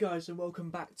Guys, and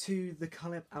welcome back to the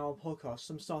Cullip Hour podcast.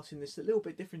 I'm starting this a little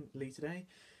bit differently today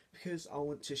because I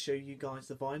want to show you guys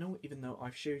the vinyl, even though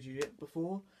I've showed you it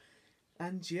before.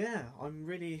 And yeah, I'm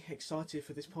really excited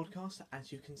for this podcast,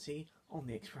 as you can see on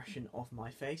the expression of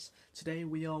my face. Today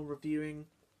we are reviewing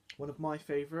one of my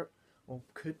favourite, or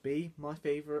could be my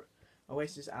favourite,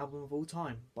 Oasis album of all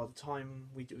time. By the time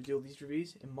we do all these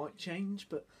reviews, it might change,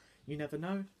 but you never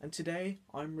know. And today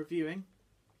I'm reviewing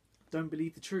Don't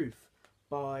Believe the Truth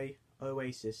by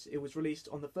Oasis. It was released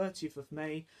on the 30th of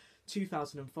May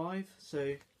 2005,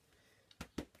 so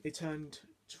it turned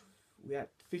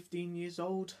 15 years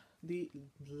old the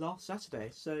last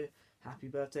Saturday, so happy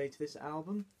birthday to this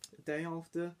album, the day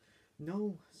after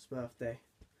Noel's birthday.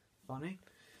 Funny.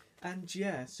 And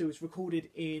yeah, so it was recorded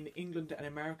in England and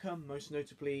America, most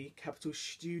notably Capitol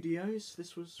Studios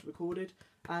this was recorded,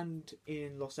 and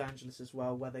in Los Angeles as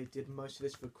well, where they did most of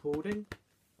this recording.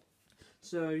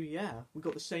 So yeah, we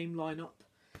got the same lineup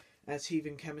as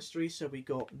Heathen Chemistry. So we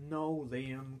got Noel,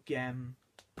 Liam, Gem,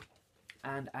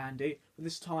 and Andy. But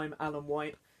this time Alan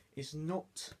White is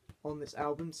not on this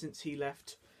album since he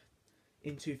left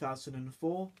in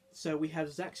 2004. So we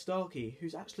have Zach Starkey,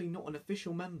 who's actually not an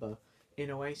official member in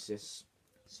Oasis.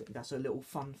 So that's a little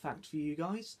fun fact for you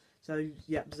guys. So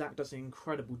yeah, Zach does an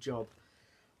incredible job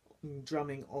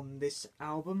drumming on this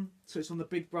album. So it's on the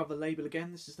Big Brother label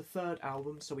again. This is the third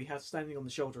album. So we had Standing on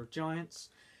the Shoulder of Giants,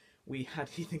 we had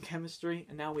Heathen Chemistry,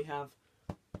 and now we have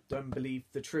Don't Believe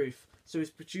the Truth. So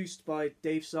it's produced by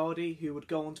Dave Sardy, who would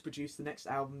go on to produce the next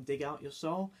album, Dig Out Your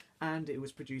Soul, and it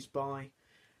was produced by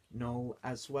Noel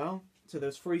as well. So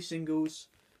there's 3 singles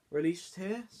released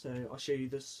here. So I'll show you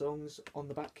the songs on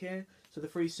the back here. So the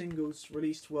 3 singles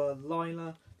released were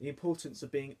Lila, The Importance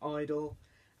of Being Idle,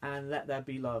 and Let There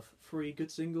Be Love. 3 good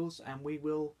singles, and we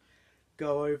will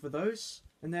go over those.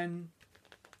 And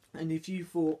if you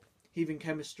thought Heathen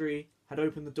Chemistry had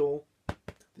opened the door,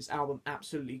 this album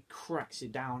absolutely cracks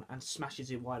it down and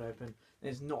smashes it wide open.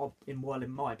 There's not, in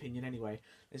my opinion anyway,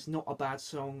 there's not a bad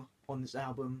song on this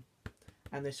album,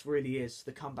 and this really is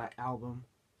the comeback album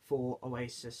for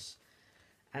Oasis.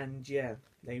 And yeah,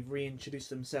 they've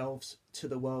reintroduced themselves to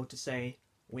the world to say,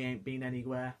 we ain't been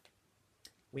anywhere,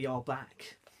 we are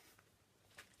back.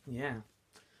 Yeah,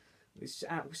 it's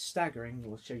staggering.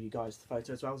 We'll show you guys the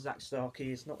photo as well. Zach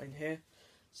Starkey is not in here.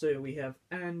 So we have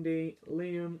Andy,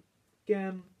 Liam,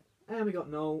 Gem, and we got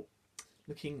Noel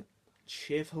looking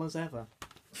cheerful as ever.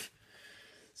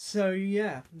 So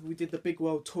yeah, we did the Big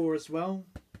World Tour as well.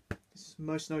 This is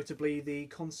most notably the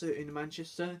concert in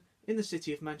Manchester, in the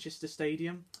City of Manchester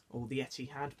Stadium, or the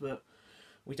Etihad, but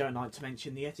we don't like to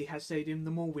mention the Etihad Stadium.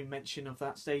 The more we mention of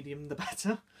that stadium, the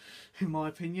better, in my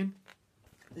opinion.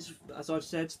 This, as I've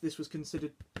said, this was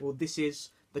considered, well, this is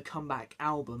the comeback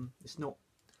album. It's not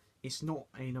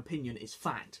an opinion, it's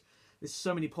fact. There's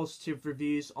so many positive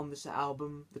reviews on this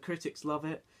album. The critics love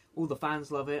it, all the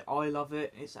fans love it, I love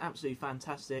it. It's absolutely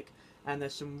fantastic, and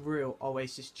there's some real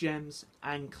Oasis gems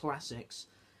and classics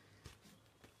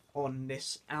on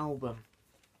this album.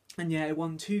 And yeah, it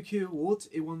won 2 Q Awards.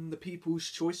 It won the People's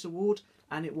Choice Award,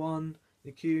 and it won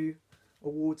the Q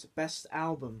Awards Best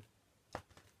Album.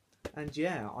 And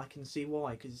yeah, I can see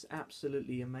why, because it's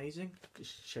absolutely amazing.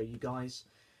 Just show you guys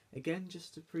again,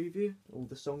 just to preview. All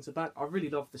the songs are back. I really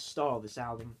love the style of this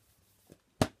album.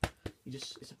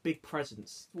 It's a big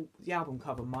presence. The album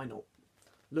cover might not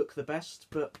look the best,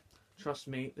 but trust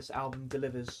me, this album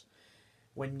delivers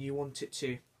when you want it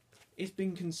to. It's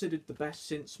been considered the best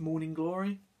since Morning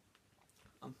Glory.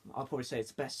 I'll probably say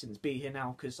it's the best since Be Here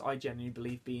Now, because I genuinely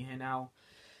believe Be Here Now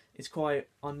is quite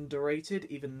underrated,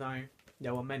 even though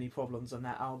there were many problems on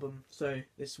that album. So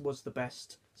this was the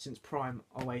best since prime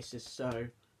Oasis, so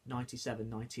 97,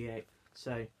 98.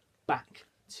 So back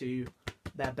to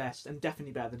their best, and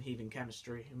definitely better than Heathen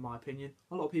Chemistry, in my opinion.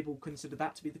 A lot of people consider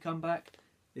that to be the comeback.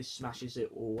 This smashes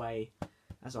it all way.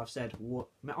 As I've said,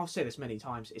 I'll say this many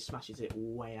times, it smashes it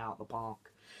way out the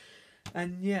park.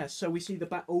 And yeah, so we see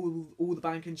all the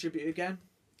band contribute again,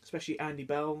 especially Andy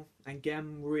Bell and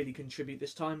Gem really contribute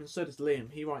this time, and so does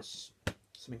Liam. He writes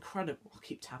some incredible... I'll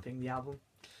keep tapping the album.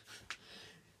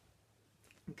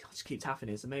 I just keep tapping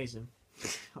it, it's amazing.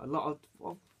 I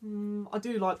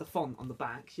do like the font on the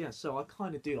back, yeah, so I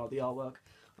kind of do like the artwork.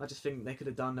 I just think they could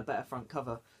have done a better front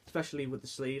cover, especially with the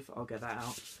sleeve. I'll get that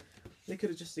out. They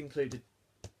could have just included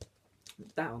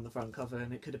that on the front cover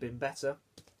and it could have been better.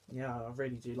 Yeah, I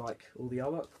really do like all the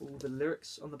artwork, all the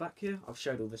lyrics on the back here. I've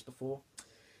showed all this before.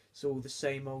 It's all the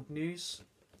same old news.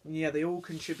 Yeah, they all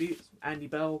contribute. Andy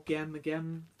Bell, Gem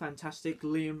again, fantastic.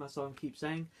 Liam, as I keep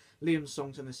saying. Liam's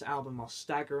songs on this album are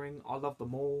staggering. I love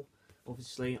them all.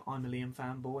 Obviously, I'm a Liam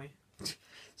fanboy.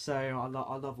 So I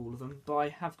love all of them, but I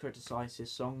have criticised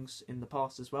his songs in the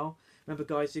past as well. Remember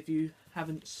guys, if you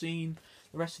haven't seen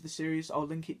the rest of the series, I'll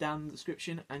link it down in the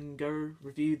description and go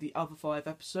review the other 5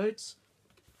 episodes.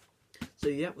 So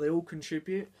yeah, they all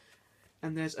contribute.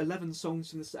 And there's 11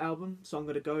 songs in this album, so I'm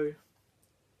going to go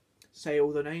say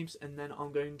all the names and then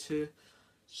I'm going to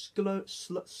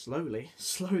slowly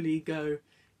go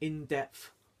in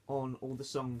depth on all the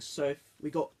songs. So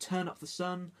we got Turn Up the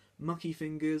Sun, Mucky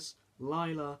Fingers,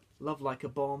 Lila, Love Like a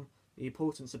Bomb, The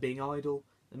Importance of Being Idle,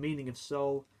 The Meaning of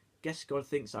Soul, Guess God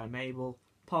Thinks I'm Able,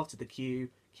 Part of the Queue,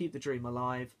 Keep the Dream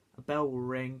Alive, A Bell Will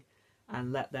Ring,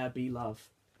 and Let There Be Love.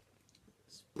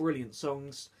 It's brilliant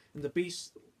songs, and the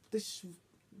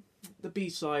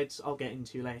B-sides I'll get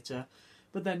into later,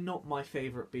 but they're not my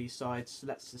favourite B-sides,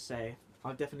 let's just say.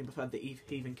 I definitely prefer the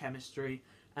Heathen Chemistry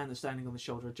and the Standing on the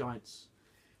Shoulder of Giants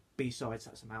B-sides.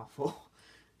 That's a mouthful.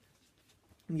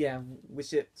 Yeah,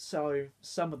 so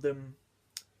some of them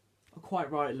are quite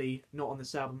rightly not on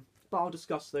this album, but I'll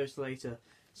discuss those later.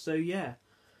 So yeah,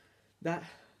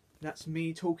 that's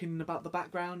me talking about the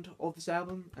background of this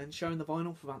album and showing the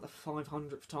vinyl for about the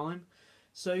 500th time.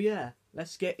 So yeah,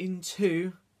 let's get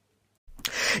into...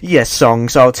 Yes,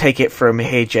 songs. I'll take it from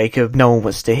here, Jacob. No one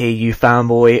wants to hear you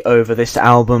fanboy over this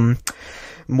album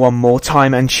one more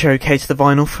time and showcase the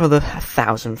vinyl for the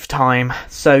 1000th time.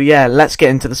 So yeah, let's get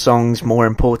into the songs more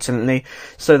importantly.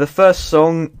 So the first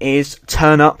song is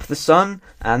Turn Up the Sun,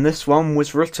 and this one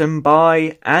was written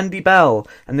by Andy Bell,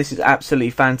 and this is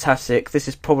absolutely fantastic. This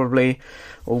is probably,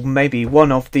 or maybe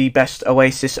one of the best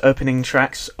Oasis opening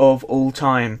tracks of all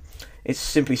time. It's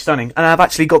simply stunning. And I've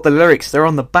actually got the lyrics. They're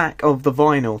on the back of the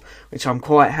vinyl, which I'm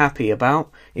quite happy about,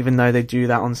 even though they do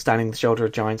that on Standing the Shoulder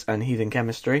of Giants and Heathen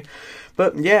Chemistry.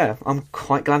 But yeah, I'm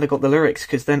quite glad I got the lyrics,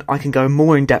 because then I can go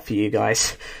more in depth for you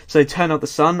guys. So Turn Up the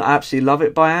Sun, I absolutely love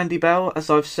it, by Andy Bell,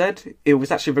 as I've said. It was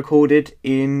actually recorded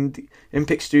in the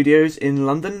Olympic Studios in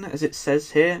London, as it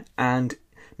says here, and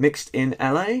mixed in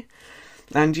LA.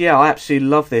 And yeah, I absolutely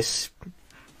love this.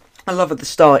 I love at the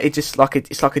start, it's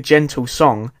like a gentle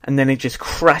song, and then it just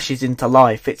crashes into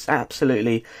life. It's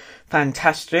absolutely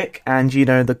fantastic, and you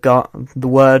know the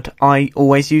word I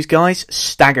always use, guys,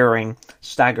 staggering.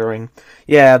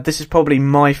 Yeah, this is probably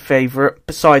my favourite,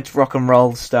 besides Rock and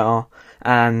Roll Star,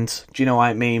 and do you know what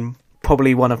I mean?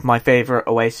 Probably one of my favourite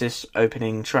Oasis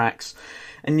opening tracks.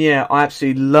 And yeah, I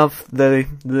absolutely love the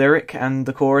lyric and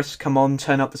the chorus. Come on,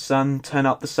 turn up the sun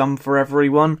for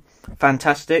everyone.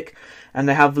 Fantastic. And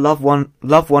they have love one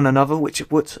another, which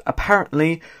was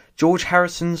apparently George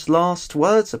Harrison's last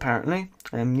words, apparently.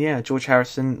 And yeah, George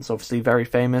Harrison's obviously very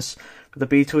famous for the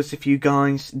Beatles, if you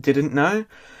guys didn't know.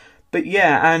 But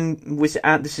yeah, and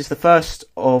this is the first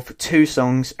of 2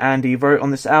 songs Andy wrote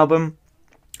on this album.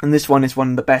 And this one is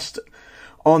one of the best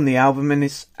on the album, and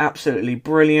it's absolutely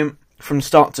brilliant from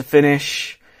start to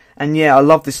finish. And yeah, I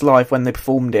love this live when they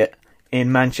performed it in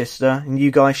Manchester, and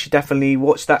you guys should definitely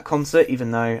watch that concert,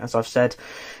 even though, as I've said,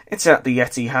 it's at the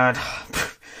Etihad.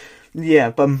 Yeah,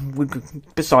 but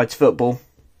besides football,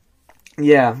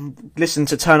 yeah, listen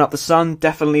to Turn Up the Sun,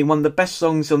 definitely one of the best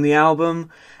songs on the album.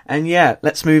 And yeah,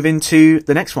 let's move into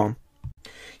the next one.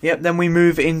 Yep, then we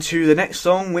move into the next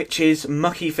song, which is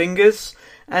Mucky Fingers,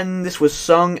 and this was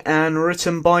sung and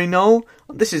written by Noel.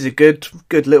 This is a good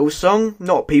little song.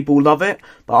 Not people love it,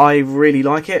 but I really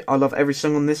like it. I love every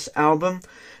song on this album.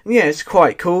 And yeah, it's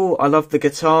quite cool. I love the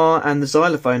guitar and the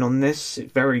xylophone on this.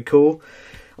 It's very cool,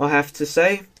 I have to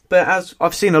say. But as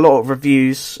I've seen a lot of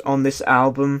reviews on this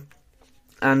album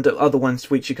and other ones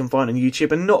which you can find on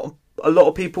YouTube, and not a lot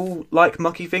of people like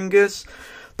Mucky Fingers,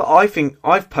 but I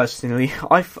personally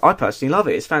love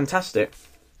it. It's fantastic.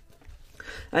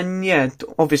 And yeah,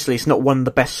 obviously it's not one of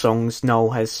the best songs Noel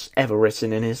has ever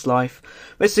written in his life,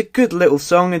 but it's a good little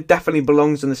song and definitely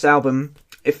belongs on this album.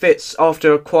 It fits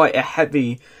after quite a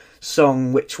heavy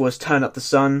song, which was Turn Up the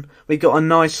Sun. We got a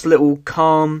nice little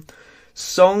calm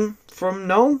song from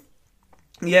Noel.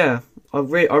 Yeah, I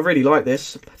really like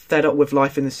this. Fed up with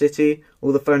life in the city.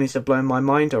 All the phonies have blown my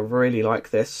mind. I really like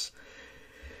this.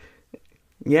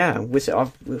 Yeah, we're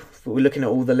looking at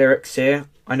all the lyrics here.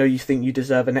 I know you think you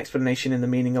deserve an explanation in the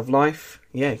meaning of life.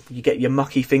 Yeah, you get your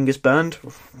mucky fingers burned.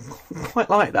 Quite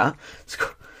like that.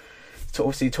 It's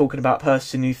obviously talking about a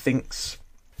person who thinks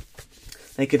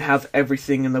they could have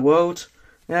everything in the world.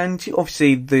 And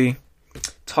obviously the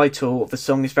title of the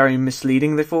song is very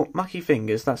misleading. They thought, Mucky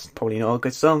Fingers, that's probably not a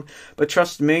good song. But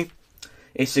trust me,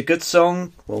 it's a good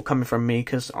song. Well, coming from me,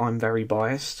 because I'm very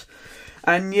biased.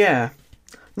 And yeah,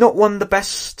 not one of the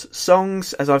best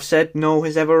songs, as I've said, Noel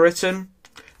has ever written.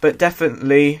 But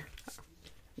definitely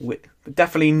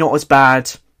not as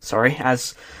bad,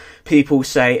 as people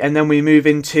say. And then we move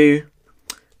into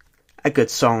a good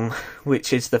song,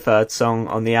 which is the third song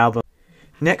on the album.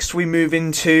 Next we move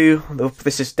into,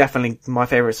 this is definitely my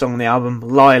favourite song on the album,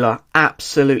 Lila.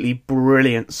 Absolutely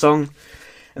brilliant song.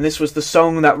 And this was the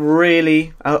song that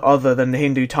really, other than the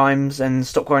Hindu Times and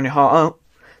Stop Crying Your Heart Out,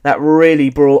 that really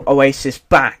brought Oasis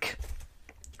back.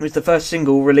 It was the first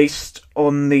single released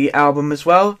on the album as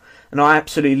well, and I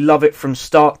absolutely love it from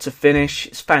start to finish.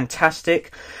 It's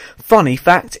fantastic. Funny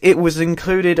fact, it was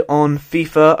included on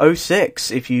FIFA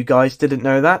 06, if you guys didn't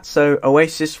know that. So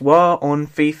Oasis were on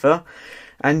FIFA,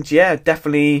 and yeah,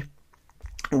 definitely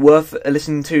worth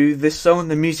listening to this song.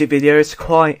 The music video is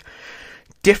quite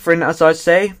different, as I'd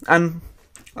say, and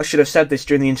I should have said this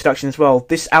during the introduction as well.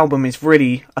 This album is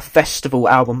really a festival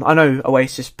album. I know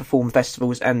Oasis perform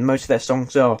festivals and most of their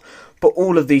songs are, but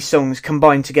all of these songs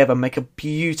combined together make a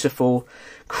beautiful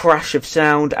crash of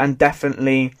sound, and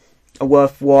definitely a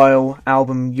worthwhile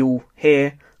album you'll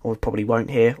hear, or probably won't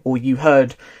hear, or you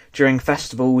heard during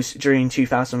festivals during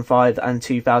 2005 and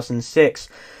 2006.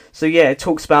 So yeah, it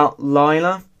talks about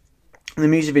Lila. The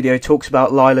music video talks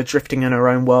about Lila drifting in her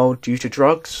own world due to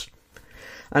drugs.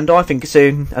 And I think,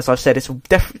 as I've said, it's a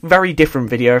very different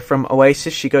video from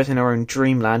Oasis. She goes in her own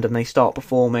dreamland and they start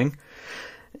performing.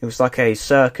 It was like a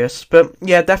circus. But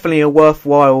yeah, definitely a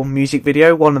worthwhile music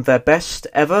video. One of their best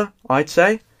ever, I'd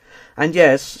say. And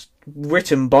yeah, it's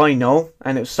written by Noel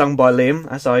and it was sung by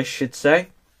Liam, as I should say.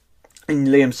 And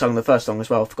Liam sung the first song as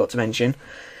well, I forgot to mention.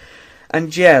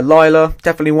 And yeah, Lila,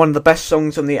 definitely one of the best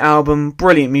songs on the album.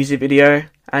 Brilliant music video.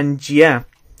 And yeah,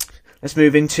 let's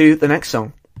move into the next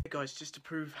song. Hey guys, just to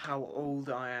prove how old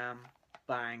I am,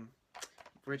 bang,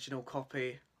 original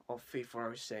copy of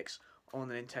FIFA 06 on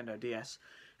the Nintendo DS.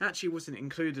 It actually wasn't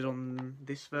included on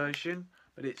this version,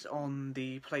 but it's on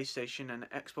the PlayStation and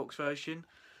Xbox version.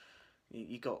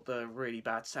 You got the really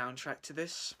bad soundtrack to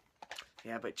this.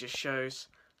 Yeah, but it just shows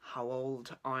how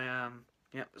old I am.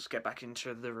 Yep, let's get back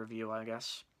into the review, I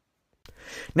guess.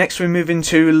 Next we move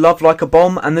into Love Like a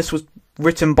Bomb, and this was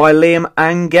written by Liam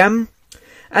and Gem.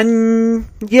 And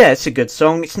yeah, it's a good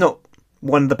song. It's not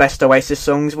one of the best Oasis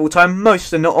songs of all time.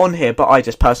 Most are not on here, but I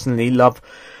just personally love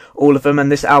all of them,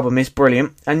 and this album is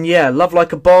brilliant. And yeah, Love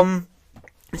Like a Bomb,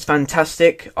 it's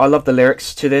fantastic. I love the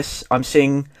lyrics to this. I'm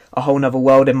seeing a whole nother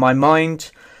world in my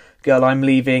mind. Girl, I'm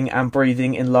leaving and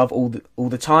breathing in love all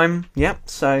the time. Yep,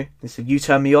 so this is You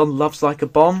Turn Me On, Love's Like a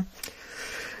Bomb.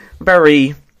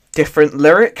 Very different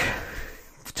lyric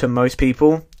to most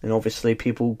people, and obviously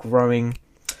people growing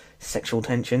sexual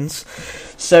tensions.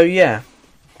 So yeah,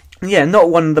 not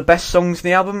one of the best songs in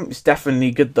the album. It's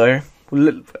definitely good though.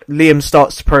 Liam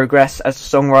starts to progress as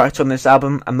a songwriter on this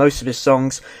album, and most of his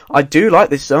songs, I do like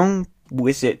this song.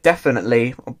 Wiz-It,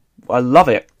 definitely. I love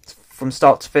it from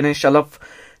start to finish. I love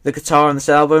the guitar on this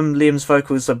album. Liam's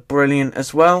vocals are brilliant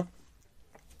as well.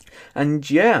 And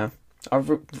yeah,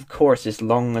 the chorus is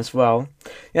long as well.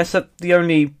 Yeah, so the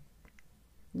only...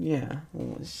 yeah,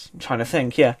 I'm trying to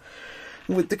think, yeah.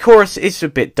 The chorus is a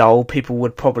bit dull, people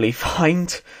would probably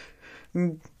find.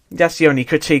 That's the only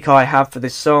critique I have for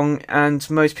this song, and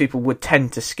most people would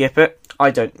tend to skip it. I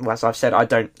don't, as I've said, I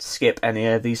don't skip any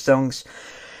of these songs.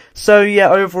 So yeah,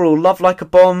 overall, Love Like a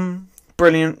Bomb,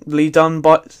 brilliantly done,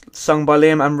 sung by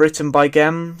Liam and written by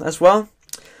Gem as well.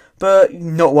 But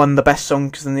not one of the best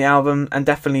songs in the album, and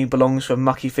definitely belongs with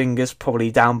Mucky Fingers,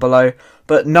 probably down below.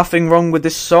 But nothing wrong with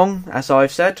this song, as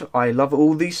I've said. I love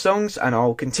all these songs, and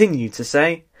I'll continue to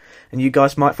say. And you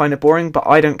guys might find it boring, but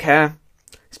I don't care.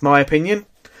 It's my opinion.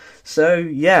 So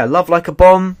yeah, Love Like a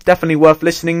Bomb, definitely worth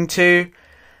listening to.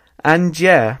 And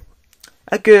yeah,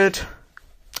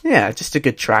 just a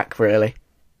good track, really.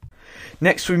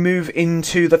 Next we move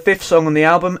into the fifth song on the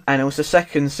album, and it was the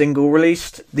second single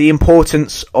released, The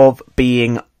Importance of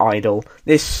Being Idle.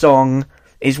 This song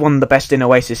is one of the best in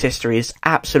Oasis history. It's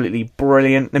absolutely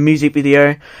brilliant. The music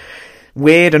video,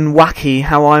 weird and wacky,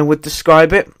 how I would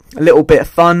describe it. A little bit of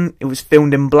fun. It was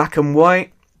filmed in black and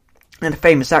white. And a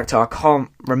famous actor, I can't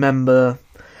remember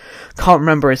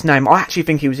his name. I actually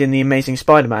think he was in The Amazing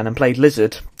Spider-Man and played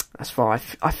Lizard. That's far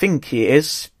I think he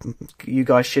is. You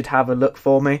guys should have a look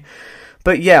for me.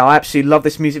 But yeah, I absolutely love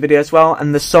this music video as well,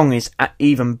 and the song is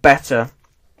even better.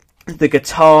 The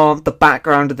guitar, the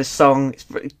background of the song, it's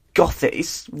really gothic.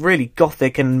 It's really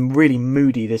gothic and really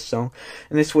moody, this song.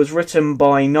 And this was written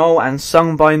by Noel and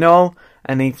sung by Noel,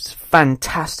 and he's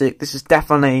fantastic. This is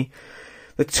definitely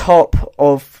the top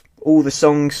of all the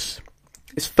songs.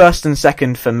 It's first and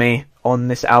second for me on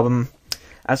this album,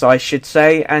 as I should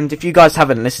say. And if you guys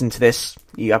haven't listened to this,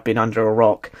 you have been under a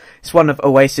rock. It's one of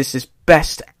Oasis's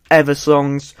best ever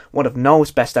songs, one of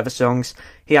Noel's best ever songs.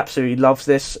 He absolutely loves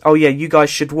this. Oh yeah, you guys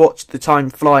should watch The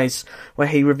Time Flies, where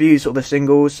he reviews all the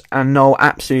singles, and Noel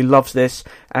absolutely loves this.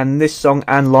 And this song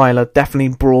and Lila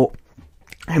definitely brought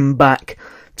him back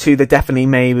to the Definitely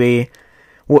Maybe,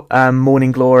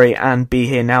 Morning Glory and Be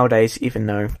Here Nowadays, even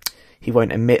though he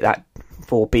won't admit that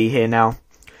for Be Here Now.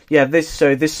 Yeah, this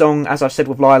song, as I've said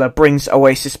with Lila, brings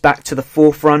Oasis back to the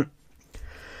forefront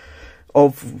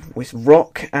of with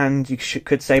rock, and you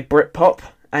could say Britpop.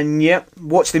 And yeah,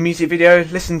 watch the music video,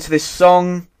 listen to this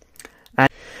song. And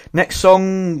next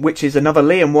song, which is another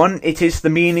Liam one, it is The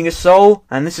Meaning of Soul,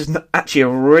 and this is actually a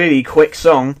really quick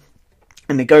song,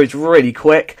 and it goes really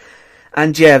quick.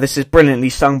 And yeah, this is brilliantly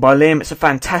sung by Liam. It's a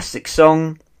fantastic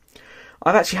song.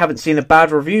 I actually haven't seen a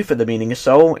bad review for The Meaning of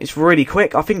Soul. It's really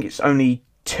quick. I think it's only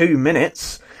 2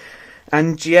 minutes.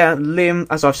 And yeah, Liam,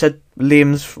 as I've said,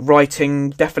 Liam's writing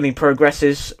definitely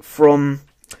progresses from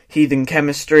Heathen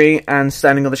Chemistry and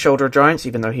Standing on the Shoulder of Giants,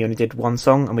 even though he only did one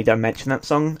song, and we don't mention that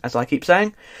song, as I keep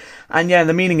saying. And yeah,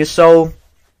 The Meaning of Soul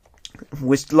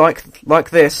was like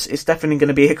this. It's definitely going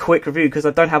to be a quick review, because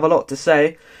I don't have a lot to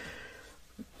say.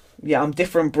 Yeah, I'm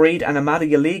Different Breed, and I'm out of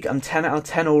your league. I'm 10 out of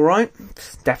 10, alright.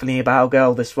 It's definitely about a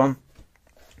girl, this one.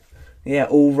 Yeah,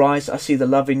 All Rise, I See the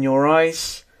Love in Your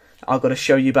Eyes. I've got to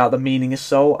show you about The Meaning of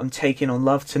Soul. I'm taking on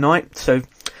love tonight. So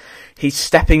he's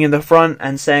stepping in the front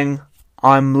and saying,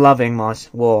 I'm loving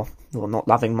myself. Well, not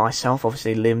loving myself.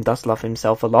 Obviously, Liam does love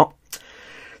himself a lot.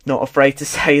 Not afraid to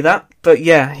say that. But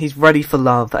yeah, he's ready for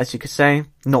love, as you could say.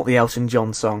 Not the Elton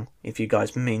John song, if you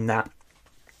guys mean that.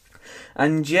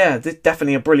 And yeah, this is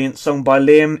definitely a brilliant song by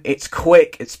Liam. It's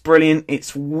quick, it's brilliant,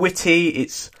 it's witty,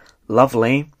 it's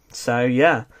lovely. So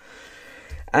yeah.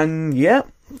 And yeah,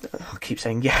 I keep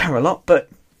saying yeah a lot, but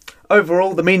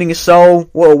overall, The Meaning of Soul,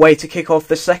 what a way to kick off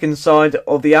the second side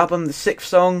of the album, the 6th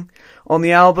song on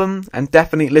the album, and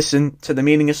definitely listen to The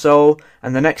Meaning of Soul,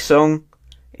 and the next song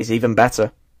is even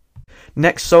better.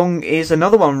 Next song is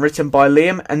another one written by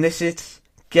Liam, and this is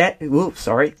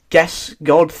Guess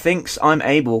God Thinks I'm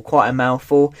Able, quite a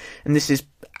mouthful, and this is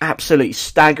absolutely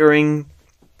staggering,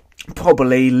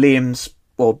 probably Liam's,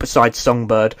 well, besides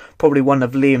Songbird, probably one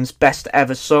of Liam's best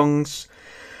ever songs.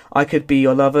 I Could Be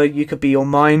Your Lover, You Could Be Your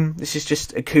Mine. This is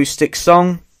just acoustic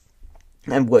song.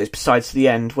 And besides the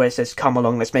end, where it says, come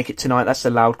along, let's make it tonight, that's a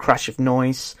loud crash of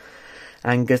noise.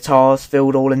 And guitars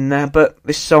filled all in there. But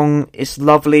this song is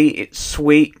lovely, it's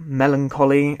sweet,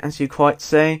 melancholy, as you quite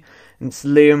say. And it's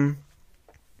Liam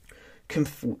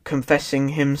confessing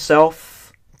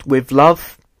himself with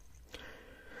love.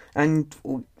 And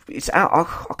it's out. I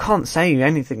can't say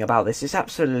anything about this. It's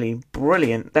absolutely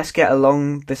brilliant. Let's get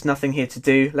along. There's nothing here to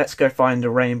do. Let's go find a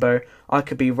rainbow. I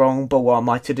could be wrong, but what am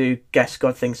I to do? Guess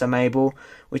God Thinks I'm Able,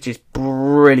 which is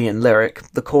brilliant lyric.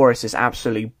 The chorus is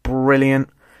absolutely brilliant.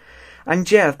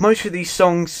 And yeah, most of these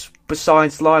songs,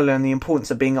 besides Lila and The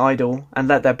Importance of Being Idle and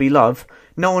Let There Be Love,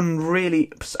 no one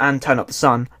really, and Turn Up the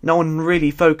Sun, no one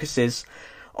really focuses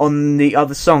on the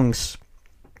other songs.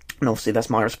 And obviously that's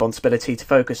my responsibility to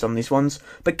focus on these ones.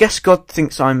 But Guess God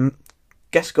Thinks I'm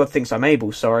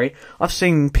Able, sorry. I've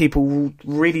seen people who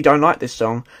really don't like this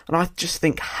song, and I just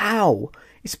think, how?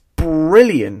 It's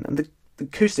brilliant. And the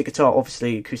acoustic guitar,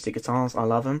 obviously acoustic guitars, I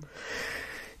love them.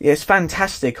 Yeah, it's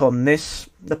fantastic on this.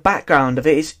 The background of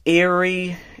it is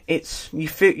eerie. It's you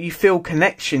feel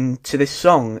connection to this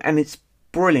song, and it's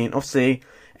brilliant. Obviously,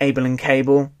 Abel and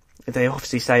Cable, they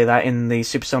obviously say that in the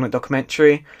Supersonic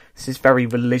documentary. This is very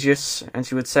religious,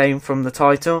 as you would say from the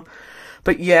title.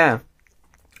 But yeah,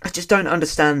 I just don't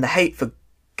understand the hate for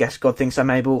Guess God Thinks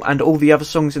I'm Able and all the other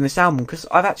songs in this album, because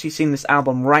I've actually seen this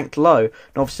album ranked low.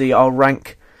 And obviously I'll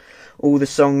rank all the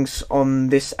songs on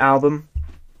this album.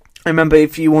 Remember,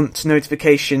 if you want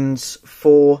notifications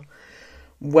for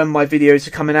when my videos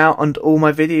are coming out and all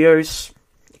my videos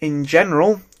in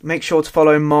general, make sure to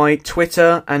follow my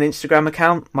Twitter and Instagram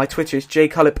account. My Twitter is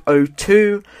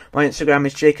jcullip02. My Instagram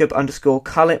is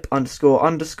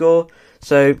jacob_cullip__.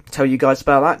 So tell you guys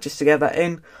about that just to get that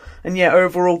in. And yeah,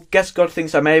 overall, Guess God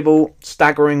Thinks I'm Able,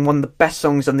 staggering, one of the best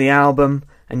songs on the album,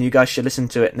 and you guys should listen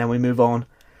to it. And then we move on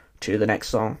to the next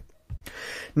song.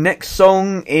 Next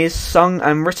song is sung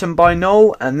and written by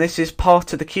Noel, and this is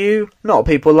Part of the Queue. A lot of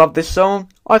people love this song.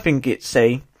 I think it's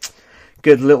a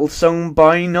good little song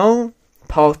by Noel.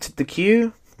 Part of the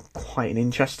Queue, quite an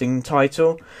interesting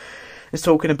title. It's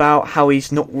talking about how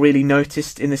he's not really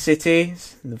noticed in the city.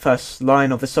 The first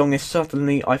line of the song is,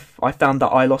 suddenly I found that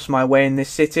I lost my way in this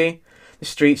city. The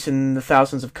streets and the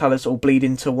thousands of colours all bleed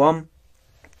into one.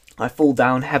 I fall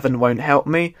down, heaven won't help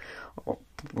me.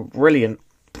 Brilliant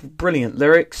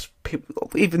lyrics. People,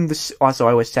 even this, as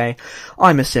I always say,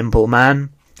 I'm a simple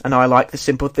man. and I like the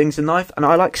simple things in life, and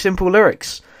I like simple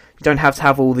lyrics. You don't have to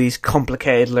have all these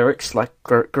complicated lyrics like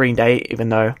Green Day, even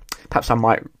though perhaps I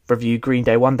might review Green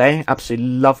Day one day. Absolutely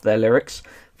love their lyrics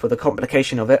for the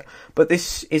complication of it. But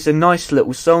this is a nice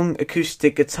little song,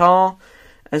 acoustic guitar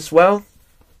as well,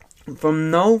 from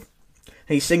Noel.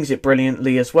 He sings it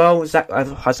brilliantly as well. Zach,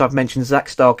 as I've mentioned, Zach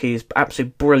Starkey is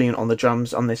absolutely brilliant on the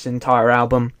drums on this entire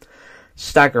album.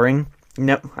 Staggering.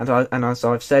 Nope, and as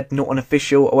I've said, not an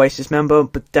official Oasis member,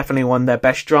 but definitely one of their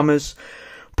best drummers.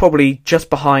 Probably just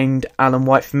behind Alan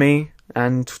White for me,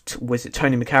 and was it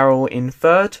Tony McCarroll in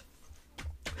third.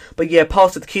 But yeah,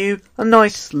 Part of the Queue, a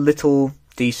nice little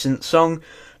decent song.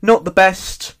 Not the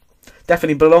best.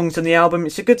 Definitely belongs in the album.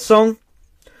 It's a good song.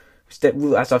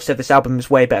 As I've said, this album is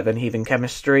way better than Heathen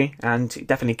Chemistry, and it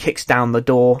definitely kicks down the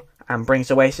door and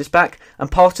brings Oasis back.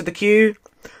 And Part of the Queue,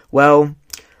 well,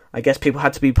 I guess people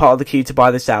had to be part of the queue to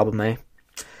buy this album, eh?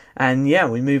 And yeah,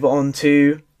 we move on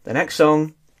to the next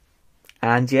song,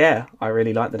 and yeah, I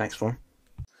really like the next one.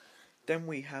 Then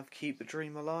we have Keep the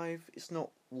Dream Alive. It's not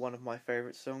one of my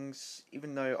favourite songs,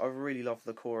 even though I really love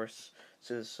the chorus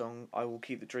to the song, I Will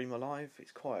Keep the Dream Alive.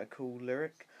 It's quite a cool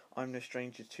lyric. I'm no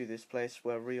stranger to this place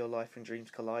where real life and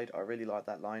dreams collide. I really like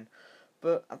that line.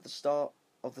 But at the start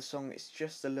of the song, it's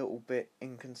just a little bit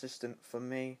inconsistent for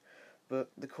me. But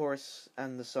the chorus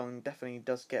and the song definitely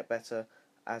does get better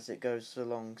as it goes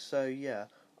along. So yeah,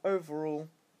 overall,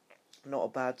 not a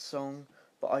bad song.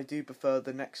 But I do prefer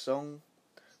the next song,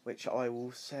 which I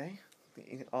will say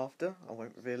after. I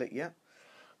won't reveal it yet.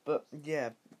 But yeah,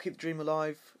 Keep the Dream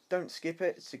Alive. Don't skip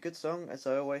it. It's a good song, as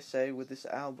I always say with this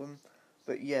album.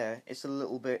 But yeah, it's a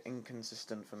little bit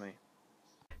inconsistent for me.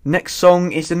 Next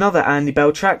song is another Andy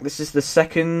Bell track. This is the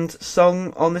second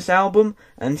song on this album,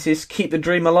 and this is Keep the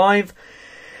Dream Alive.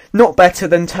 Not better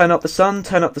than Turn Up the Sun.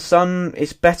 Turn Up the Sun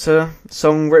is better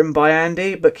song written by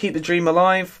Andy, but Keep the Dream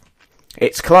Alive,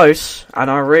 it's close,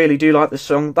 and I really do like this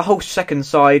song. The whole second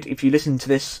side, if you listen to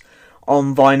this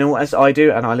on vinyl, as I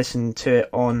do, and I listen to it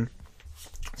on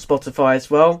Spotify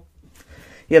as well,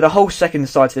 yeah, the whole second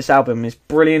side to this album is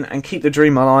brilliant, and Keep the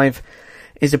Dream Alive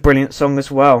is a brilliant song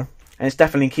as well. And it's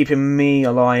definitely keeping me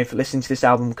alive listening to this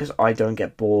album because I don't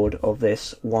get bored of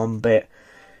this one bit.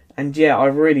 And yeah, I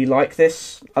really like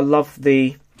this. I love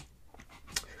the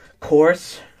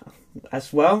chorus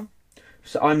as well.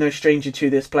 So I'm no stranger to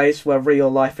this place where real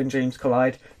life and dreams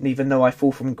collide. And even though I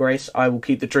fall from grace, I will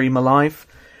keep the dream alive.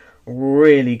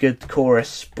 Really good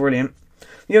chorus. Brilliant.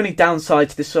 The only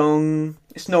downside to the song,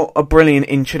 it's not a brilliant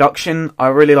introduction. I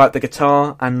really like the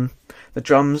guitar and the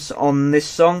drums on this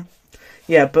song.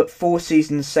 Yeah, but 4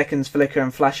 Seasons, Seconds, Flicker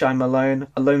and Flash I'm Alone.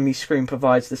 A Lonely Scream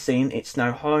provides the scene. It's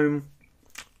no home.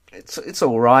 It's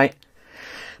alright.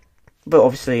 But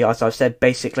obviously, as I've said,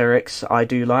 basic lyrics I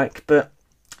do like. But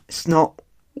it's not...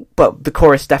 But the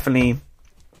chorus definitely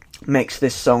makes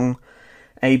this song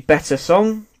a better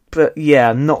song. But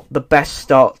yeah, not the best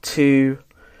start to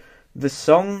the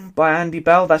song by Andy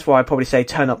Bell. That's why I'd probably say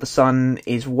Turn Up the Sun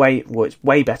is it's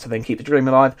way better than Keep the Dream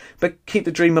Alive. But Keep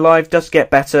the Dream Alive does get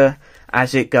better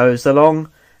as it goes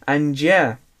along. And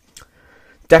yeah,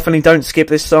 definitely don't skip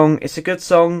this song. It's a good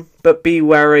song, but be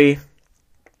wary.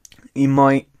 You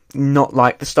might not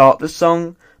like the start of the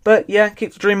song. But yeah,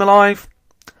 Keep the Dream Alive.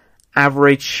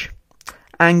 Average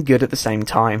and good at the same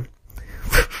time.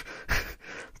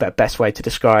 Best way to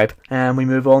describe. And we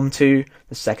move on to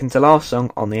the second to last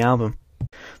song on the album.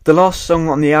 The last song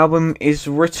on the album is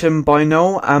written by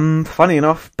Noel, and funny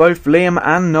enough, both Liam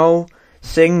and Noel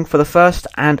sing for the first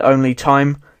and only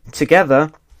time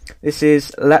together. This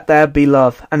is Let There Be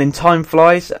Love, and in Time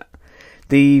Flies,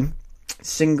 the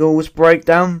singles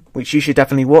breakdown, which you should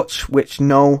definitely watch, which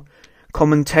Noel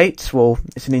commentates. Well,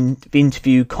 it's an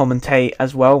interview commentate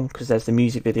as well, because there's the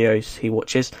music videos he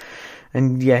watches.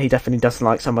 And yeah, he definitely doesn't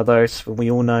like some of those. We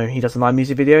all know he doesn't like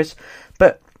music videos.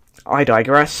 But I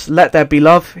digress. Let There Be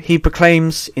Love, he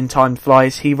proclaims in Time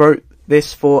Flies. He wrote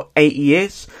this for 8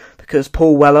 years because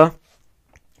Paul Weller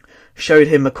showed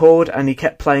him a chord and he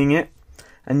kept playing it.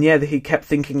 And yeah, he kept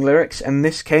thinking lyrics. And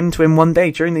this came to him one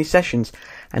day during these sessions.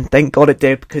 And thank God it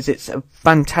did, because it's a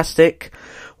fantastic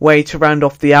way to round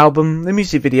off the album. The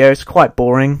music video is quite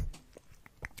boring.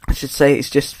 I should say it's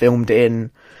just filmed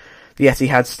in the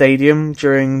Etihad Stadium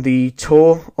during the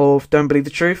tour of Don't Believe the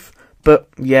Truth. But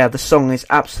yeah, the song is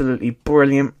absolutely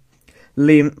brilliant.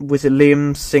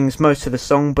 Liam sings most of the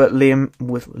song, but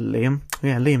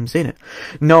Liam's in it.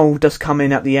 Noel does come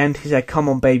in at the end. He said, "Come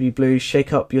on, baby blue,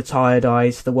 shake up your tired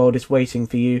eyes. The world is waiting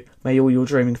for you. May all your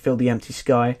dreaming fill the empty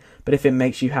sky. But if it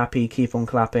makes you happy, keep on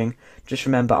clapping. Just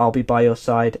remember, I'll be by your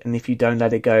side, and if you don't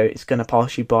let it go, it's going to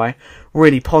pass you by.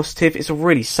 Really positive. It's a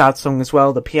really sad song as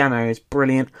well. The piano is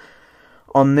brilliant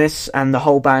on this, and the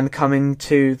whole band coming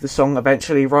to the song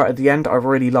eventually right at the end. I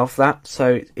really love that.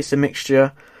 So it's a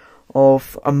mixture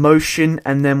of emotion,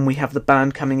 and then we have the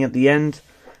band coming at the end.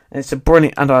 And it's a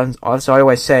brilliant, and as I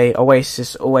always say,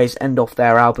 Oasis always end off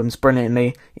their albums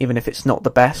brilliantly, even if it's not the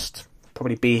best.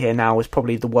 Probably Be Here Now is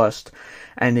probably the worst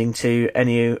ending to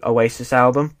any Oasis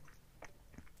album.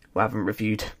 I haven't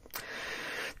reviewed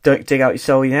Dig Out Your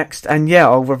Soul next, and yeah,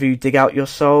 I'll review Dig Out Your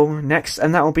Soul next,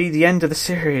 and that will be the end of the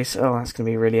series. Oh, that's going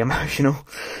to be really emotional.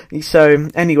 So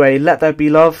anyway, Let There Be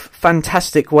Love,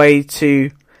 fantastic way to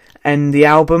end the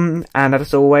album, and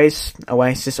as always,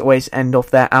 Oasis always end off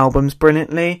their albums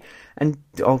brilliantly. And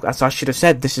as I should have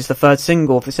said, this is the third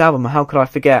single of this album. How could I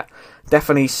forget?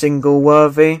 Definitely single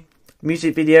worthy.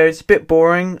 Music video, it's a bit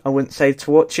boring. I wouldn't say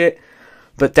to watch it,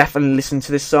 but definitely listen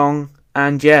to this song.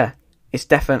 And yeah, it's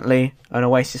definitely an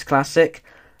Oasis classic.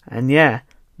 And yeah,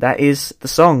 that is the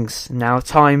songs. Now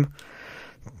time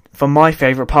for my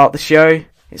favourite part of the show.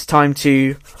 It's time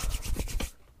to,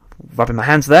 rubbing my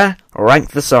hands there,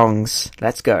 rank the songs.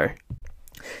 Let's go.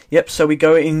 Yep, so we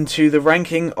go into the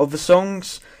ranking of the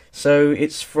songs. So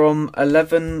it's from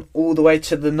 11 all the way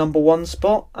to the number 1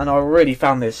 spot. And I really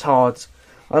found this hard.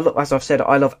 As I've said,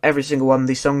 I love every single one of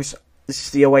these songs. This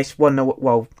is the Oasis one.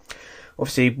 Well,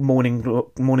 obviously, Morning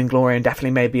Glory and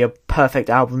definitely maybe a perfect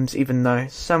albums. Even though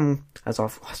some, as I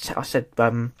said,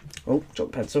 oh, drop the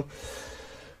pencil.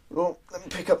 Oh, let me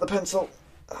pick up the pencil.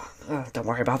 Don't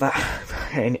worry about that.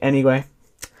 Anyway,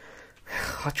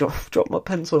 I dropped my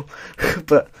pencil.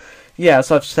 But yeah, as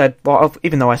I've said, well,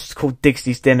 even though it's called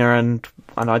Digsy's Dinner and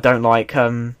I don't like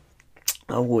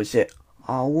what was it?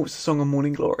 Oh, what was the song on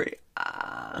Morning Glory?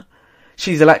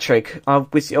 She's Electric.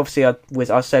 Obviously,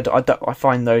 I said I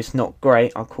find those not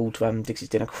great. I called Dixie's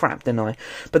Dinner crap, didn't I?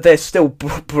 But they're still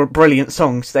brilliant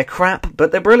songs. They're crap,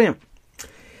 but they're brilliant.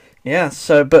 Yeah.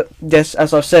 So, but yes,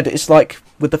 as I've said, it's like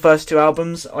with the first 2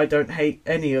 albums, I don't hate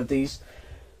any of these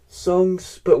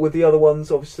songs. But with the other ones,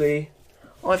 obviously,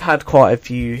 I've had quite a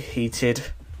few heated.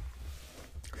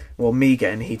 Well, me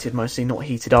getting heated mostly, not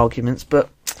heated arguments,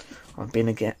 but I've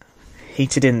been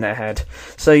heated in their head.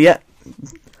 So yeah.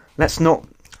 Let's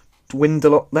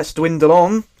dwindle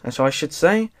on, as I should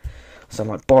say. I sound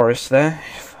like Boris there.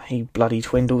 He bloody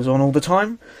dwindles on all the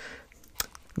time.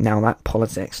 Now that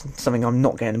politics, something I'm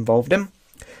not getting involved in.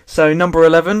 So number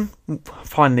 11,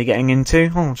 finally getting into.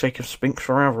 Oh, Jacob speaks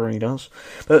forever, he does.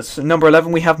 But number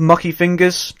 11, we have Mucky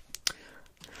Fingers.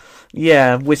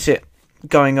 Yeah, with it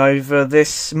going over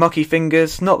this. Mucky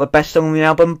Fingers, not the best song on the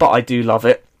album, but I do love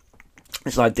it.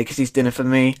 It's like Dixie's Dinner for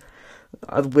me.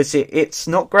 It's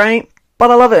not great, but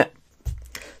I love it.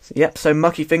 So, yep, so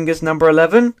Mucky Fingers, number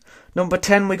 11. Number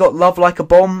 10, we got Love Like a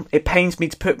Bomb. It pains me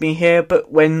to put me here,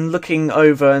 but when looking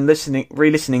over and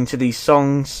re-listening to these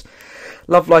songs,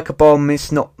 Love Like a Bomb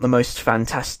is not the most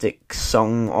fantastic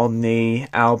song on the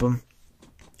album.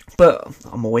 But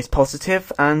I'm always positive,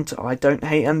 and I don't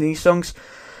hate any of these songs.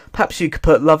 Perhaps you could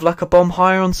put Love Like a Bomb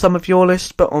higher on some of your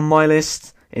lists, but on my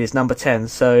list, it is number 10.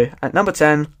 So, at number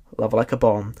 10, Love Like a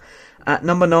Bomb. At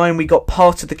number 9, we got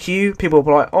Part of the Queue. People will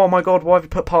be like, oh my god, why have you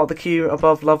put Part of the Queue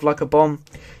above Love Like a Bomb?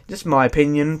 Just my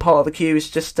opinion, Part of the Queue is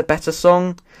just a better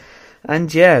song.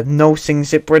 And yeah, Noel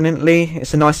sings it brilliantly.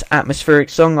 It's a nice atmospheric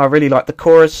song. I really like the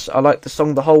chorus. I like the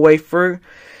song the whole way through.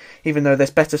 Even though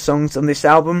there's better songs on this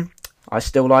album, I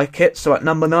still like it. So at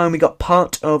number 9, we got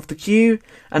Part of the Queue.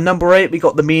 And number 8, we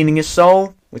got The Meaning of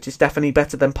Soul, which is definitely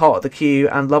better than Part of the Queue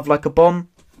and Love Like a Bomb.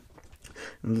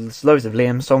 There's loads of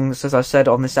Liam songs, as I said,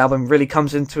 on this album. Really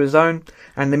comes into his own.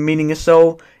 And The Meaning of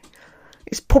Soul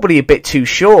is probably a bit too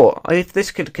short. If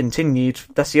this could have continued,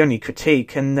 that's the only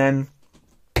critique. And then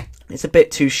it's a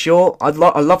bit too short. I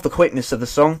love the quickness of the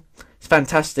song. It's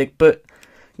fantastic. But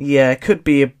yeah, it could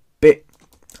be a bit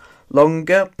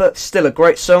longer. But still a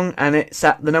great song. And it's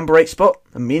at the number 8 spot.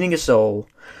 The Meaning of Soul.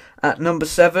 At number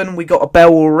 7, we got A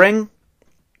Bell Will Ring.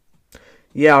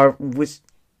 Yeah,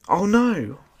 oh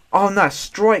no. Oh no,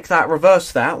 strike that,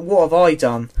 reverse that. What have I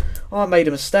done? Oh, I made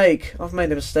a mistake. I've made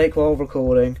a mistake while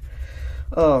recording.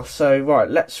 Oh, so, right,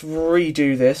 let's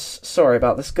redo this. Sorry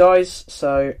about this, guys.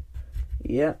 So,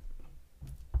 yeah.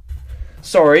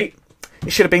 Sorry.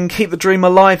 It should have been Keep the Dream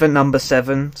Alive at number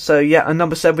 7. So, yeah, at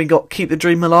number 7 we got Keep the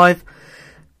Dream Alive.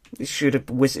 It should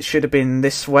have been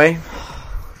this way.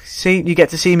 See, you get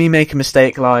to see me make a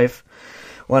mistake live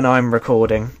when I'm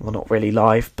recording. Well, not really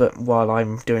live, but while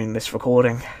I'm doing this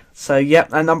recording. So, yeah,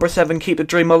 at number 7, Keep the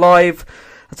Dream Alive.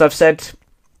 As I've said,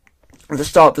 the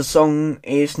start of the song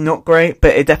is not great,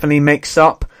 but it definitely makes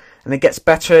up. and it gets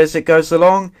better as it goes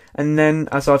along. And then,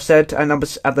 as I've said,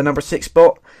 at the number 6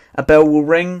 spot, A Bell Will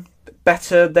Ring.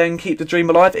 Better than Keep the Dream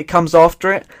Alive. It comes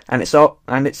after it, and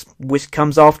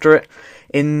comes after it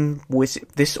in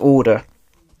this order.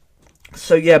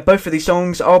 So yeah, both of these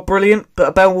songs are brilliant, but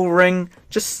A Bell Will Ring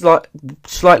just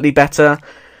slightly better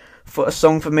for a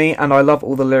song for me, and I love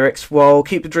all the lyrics. While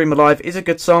Keep the Dream Alive is a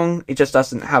good song, it just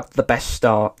doesn't have the best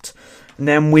start. And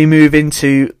then we move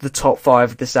into the top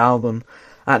 5 of this album.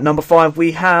 At number 5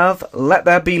 we have Let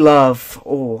There Be Love.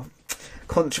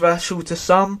 Controversial to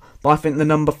some, but I think the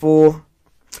number 4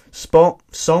 spot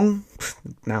song,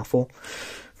 now 4,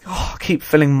 I keep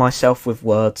filling myself with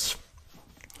words.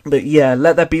 But yeah,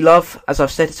 Let There Be Love, as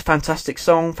I've said, it's a fantastic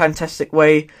song, fantastic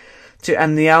way to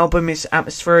end the album. It's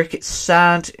atmospheric, it's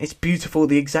sad, it's beautiful at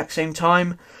the exact same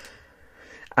time.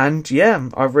 And yeah,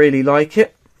 I really like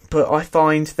it, but I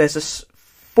find there's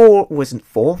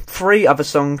three other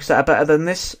songs that are better than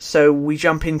this. So we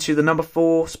jump into the number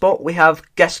 4 spot. We have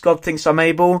Guess God Thinks I'm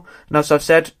Able, and as I've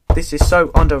said, this is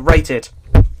so underrated.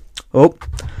 Oh,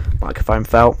 microphone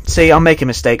fell. See, I'm making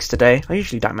mistakes today. I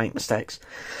usually don't make mistakes.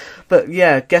 But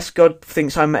yeah, Guess God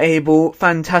Thinks I'm Able,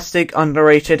 fantastic,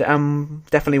 underrated, and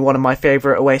definitely one of my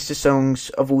favourite Oasis songs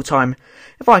of all time.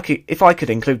 If I could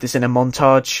include this in a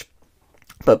montage,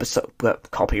 but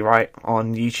copyright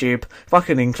on YouTube. If I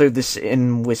could include this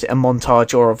in with a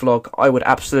montage or a vlog, I would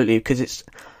absolutely, because it's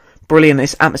brilliant,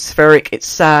 it's atmospheric, it's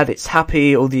sad, it's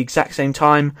happy, all the exact same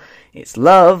time. It's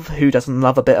love, who doesn't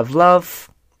love a bit of love?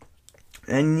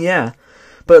 And yeah,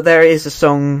 but there is a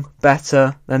song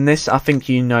better than this. I think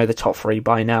you know the top 3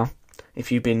 by now,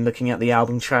 if you've been looking at the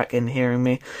album track and hearing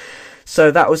me.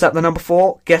 So that was at the number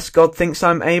 4, Guess God Thinks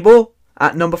I'm Able.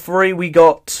 At number 3 we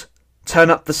got Turn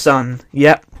Up the Sun.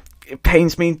 Yep, it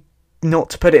pains me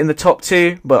not to put it in the top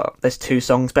 2, but there's 2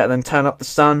 songs better than Turn Up the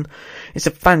Sun. It's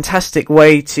a fantastic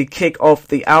way to kick off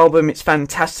the album. It's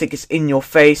fantastic, it's in your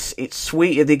face, it's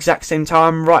sweet at the exact same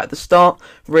time, right at the start.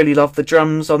 Really love the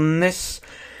drums on this.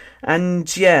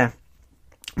 And yeah,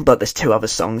 but there's 2 other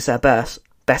songs that are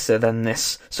better than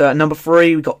this. So at number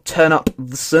 3 we got Turn Up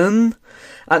the Sun.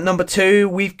 At number 2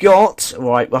 we've got,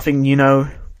 right, I think you know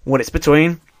what it's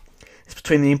between. It's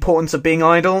between The Importance of Being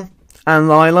Idle and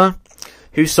Lila.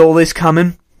 Who saw this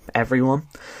coming? Everyone.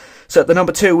 So at the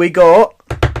number 2 we got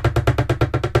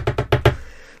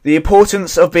The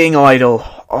Importance of Being Idle.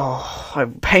 Oh,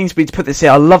 it pains me to put this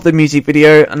here. I love the music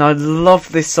video and I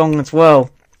love this song as well.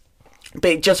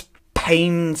 But it just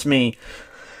pains me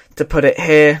to put it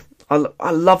here.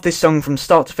 I love this song from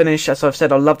start to finish. As I've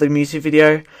said, I love the music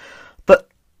video. But,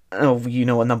 oh, you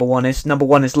know what number 1 is. Number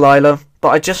 1 is Lila. But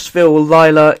I just feel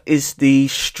Lila is the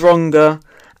stronger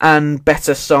and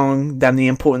better song than The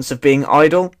Importance of Being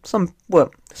Idle. Some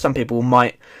people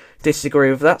might disagree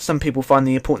with that. Some people find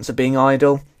The Importance of Being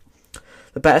Idle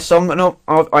the better song. And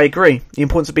I agree. The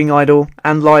Importance of Being Idle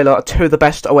and Lila are 2 of the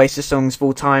best Oasis songs of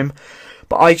all time.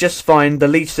 But I just find the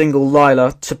lead single,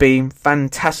 Lila, to be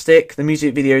fantastic. The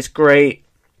music video is great.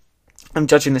 I'm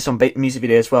judging this on music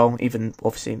video as well, even,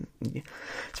 obviously,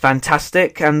 it's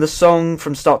fantastic. And the song,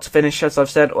 from start to finish, as I've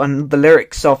said, and the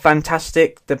lyrics are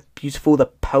fantastic. They're beautiful, they're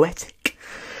poetic.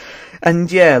 And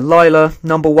yeah, Lila,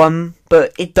 number 1.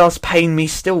 But it does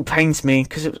still pains me,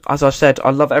 because, as I've said, I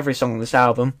love every song on this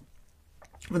album.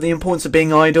 But The Importance of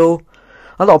Being Idle,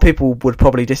 a lot of people would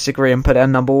probably disagree and put it at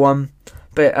number 1.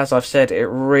 But as I've said, it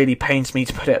really pains me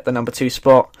to put it at the number 2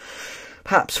 spot.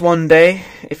 Perhaps one day,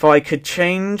 if I could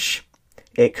change,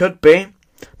 it could be.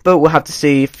 But we'll have to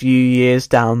see a few years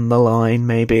down the line,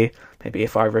 maybe. Maybe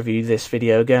if I review this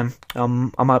video again,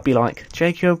 I might be like,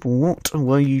 Jacob, what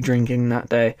were you drinking that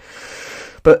day?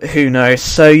 But who knows.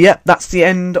 So yeah, that's the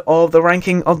end of the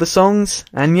ranking of the songs.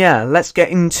 And yeah, let's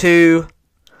get into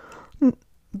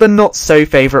the not so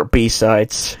favourite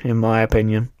B-sides, in my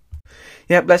opinion.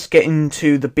 Yep, let's get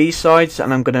into the B-sides,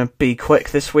 and I'm going to be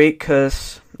quick this week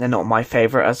because they're not my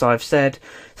favourite, as I've said.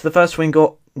 So the first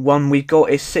one we got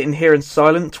is Sitting Here in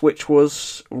Silence, which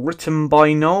was written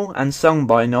by Noel and sung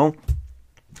by Noel.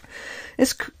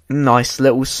 It's a nice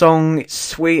little song, it's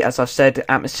sweet, as I've said,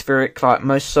 atmospheric like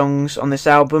most songs on this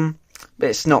album. But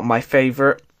it's not my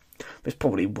favourite. It's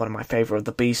probably one of my favourite of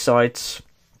the B-sides.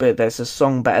 But there's a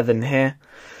song better than here.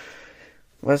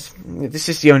 This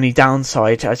is the only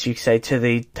downside, as you say, to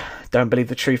the Don't Believe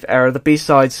the Truth era. The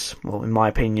B-sides, well, in my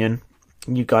opinion,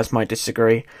 you guys might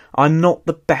disagree, are not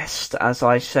the best, as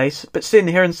I say. But Sitting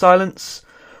Here in Silence,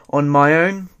 on my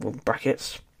own, well,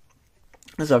 brackets,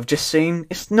 as I've just seen,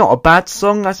 it's not a bad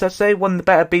song, as I say, one of the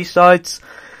better B-sides.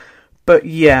 But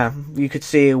yeah, you could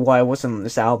see why I wasn't on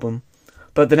this album.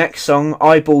 But the next song,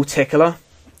 Eyeball Tickler,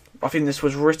 I think this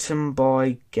was written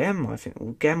by Gem. I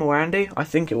think Gem or Andy. I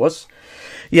think it was.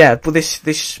 Yeah, but this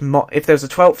if there was a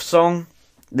 12th song,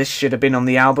 this should have been on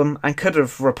the album and could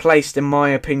have replaced, in my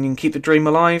opinion, Keep the Dream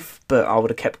Alive. But I would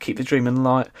have kept Keep the Dream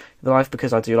Alive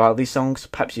because I do like these songs.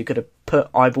 Perhaps you could have put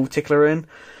Eyeball Tickler in.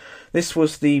 This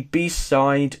was the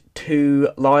B-side to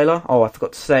Lila. Oh, I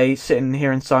forgot to say, Sitting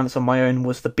Here in Silence on My Own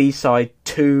was the B-side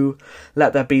to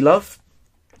Let There Be Love.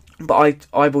 But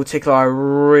Eyeball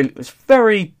Tickler, it's a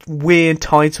very weird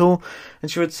title,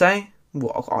 as you would say.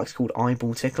 Well, it's called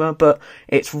Eyeball Tickler, but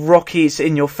it's rocky, it's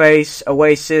in your face,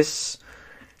 Oasis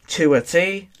to a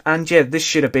T. And yeah, this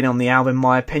should have been on the album, in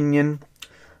my opinion.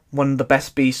 One of the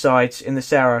best B-sides in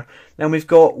this era. Then we've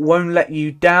got Won't Let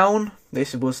You Down.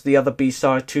 This was the other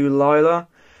B-side to Lila.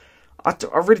 I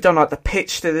really don't like the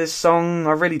pitch to this song.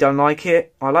 I really don't like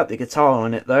it. I like the guitar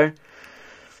on it, though.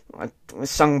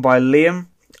 It's sung by Liam.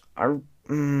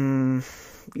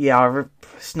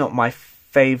 It's not my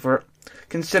favourite.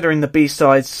 Considering the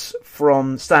B-sides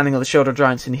from Standing on the Shoulder of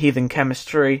Giants and Heathen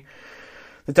Chemistry,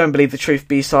 the Don't Believe the Truth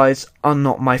B-sides are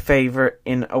not my favourite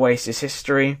in Oasis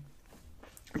history.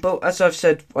 But as I've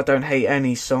said, I don't hate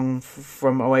any song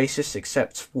from Oasis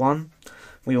except one.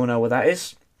 We all know what that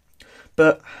is.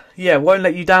 But yeah, Won't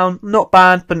Let You Down, not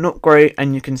bad, but not great,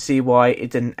 and you can see why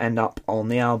it didn't end up on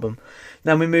the album.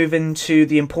 Then we move into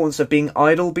The Importance of Being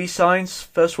Idle B-sides.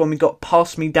 First one we got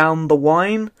Pass Me Down the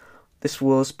Wine. This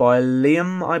was by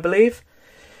Liam, I believe.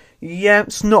 Yeah,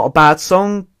 it's not a bad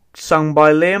song, sung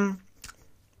by Liam.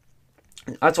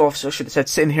 I should have said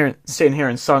Sitting Here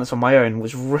in Silence on My Own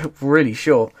was really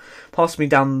short. Pass Me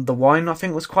Down the Wine, I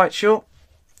think, was quite short.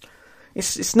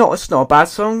 It's not a bad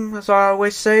song, as I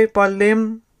always say, by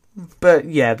Liam. But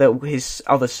yeah, his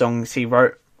other songs he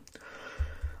wrote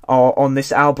are on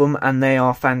this album, and they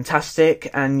are fantastic.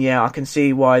 And yeah, I can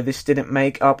see why this didn't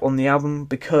make up on the album,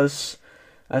 because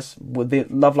as with the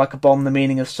Love Like a Bomb, The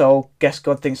Meaning of Soul, Guess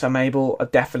God Thinks I'm Able are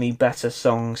definitely better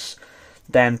songs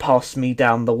than Pass Me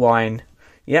Down the Wine.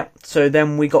 Yep, so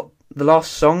then we got the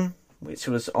last song, which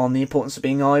was on The Importance of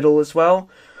Being Idle as well.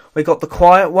 We got The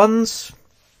Quiet Ones.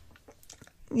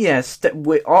 Yes,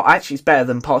 actually it's better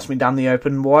than Pass Me Down the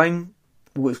Open Wine.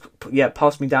 Yeah,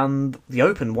 Pass Me Down the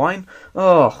Open Wine.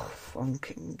 Oh, I'm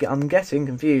getting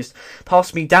confused.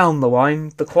 Pass Me Down the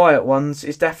Wine, The Quiet Ones,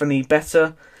 is definitely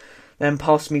better than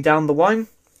Pass Me Down the Wine.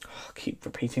 Oh, I keep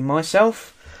repeating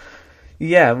myself.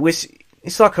 Yeah,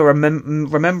 it's like a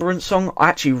remembrance song. I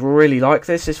actually really like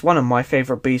this. It's one of my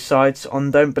favourite B-sides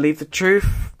on Don't Believe the Truth.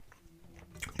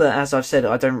 But as I've said,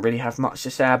 I don't really have much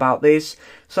to say about these.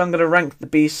 So I'm going to rank the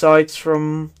B-sides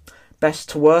from best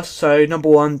to worst. So number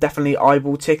 1, definitely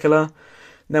Eyeball Tickler.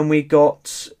 Then we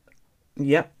got...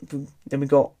 then we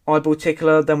got Eyeball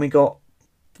Tickler. Then we got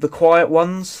The Quiet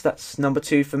Ones. That's number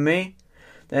 2 for me.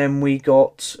 Then we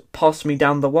got Pass Me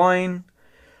Down the Wine.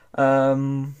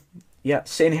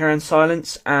 Sitting Here in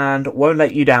Silence, and Won't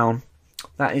Let You Down.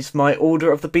 That is my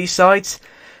order of the B-sides.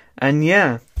 And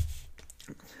yeah,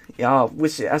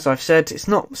 as I've said, it's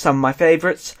not some of my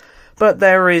favourites, but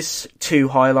there is 2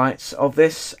 highlights of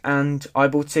this, and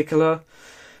Eyeball Tickler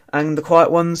and The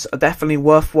Quiet Ones are definitely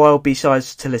worthwhile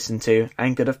B-sides to listen to,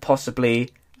 and could have possibly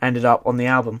ended up on the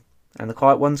album. And The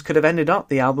Quiet Ones could have ended up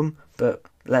the album, but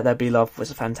Let There Be Love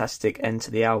was a fantastic end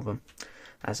to the album,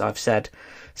 as I've said.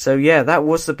 So yeah, that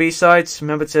was the B-sides.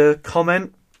 Remember to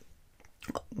comment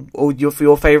for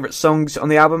your favourite songs on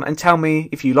the album, and tell me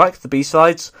if you like the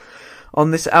B-sides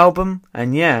on this album.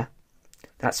 And yeah,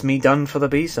 that's me done for the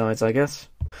B-sides, I guess.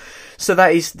 So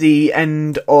that is the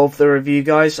end of the review,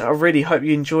 guys. I really hope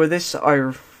you enjoy this.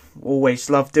 I always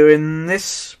love doing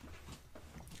this.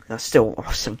 I'm still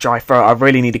dry throat. I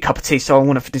really need a cup of tea, so I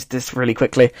want to finish this really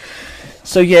quickly.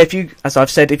 So yeah, as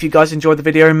I've said, if you guys enjoyed the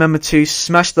video, remember to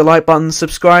smash the like button,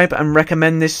 subscribe, and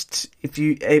recommend this if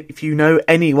you know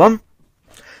anyone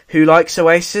who likes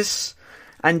Oasis.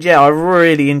 And yeah, I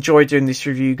really enjoyed doing this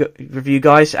review,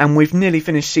 guys. And we've nearly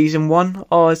finished season 1.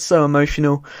 Oh, it's so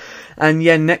emotional. And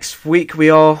yeah, next week we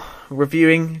are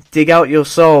reviewing Dig Out Your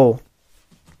Soul.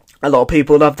 A lot of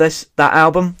people love that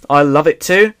album. I love it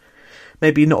too.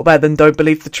 Maybe not better than Don't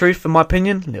Believe the Truth, in my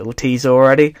opinion. Little teaser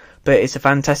already. But it's a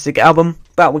fantastic album.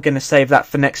 But we're going to save that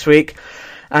for next week.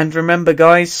 And remember,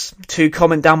 guys, to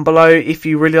comment down below if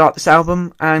you really like this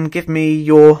album. And give me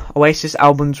your Oasis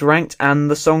albums ranked and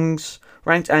the songs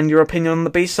ranked and your opinion on the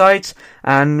B-sides.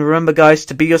 And remember, guys,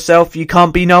 to be yourself. You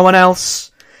can't be no one else.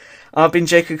 I've been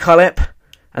Jacob Cullip.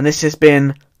 And this has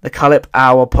been the Cullip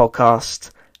Hour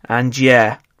podcast. And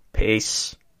yeah,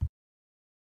 peace.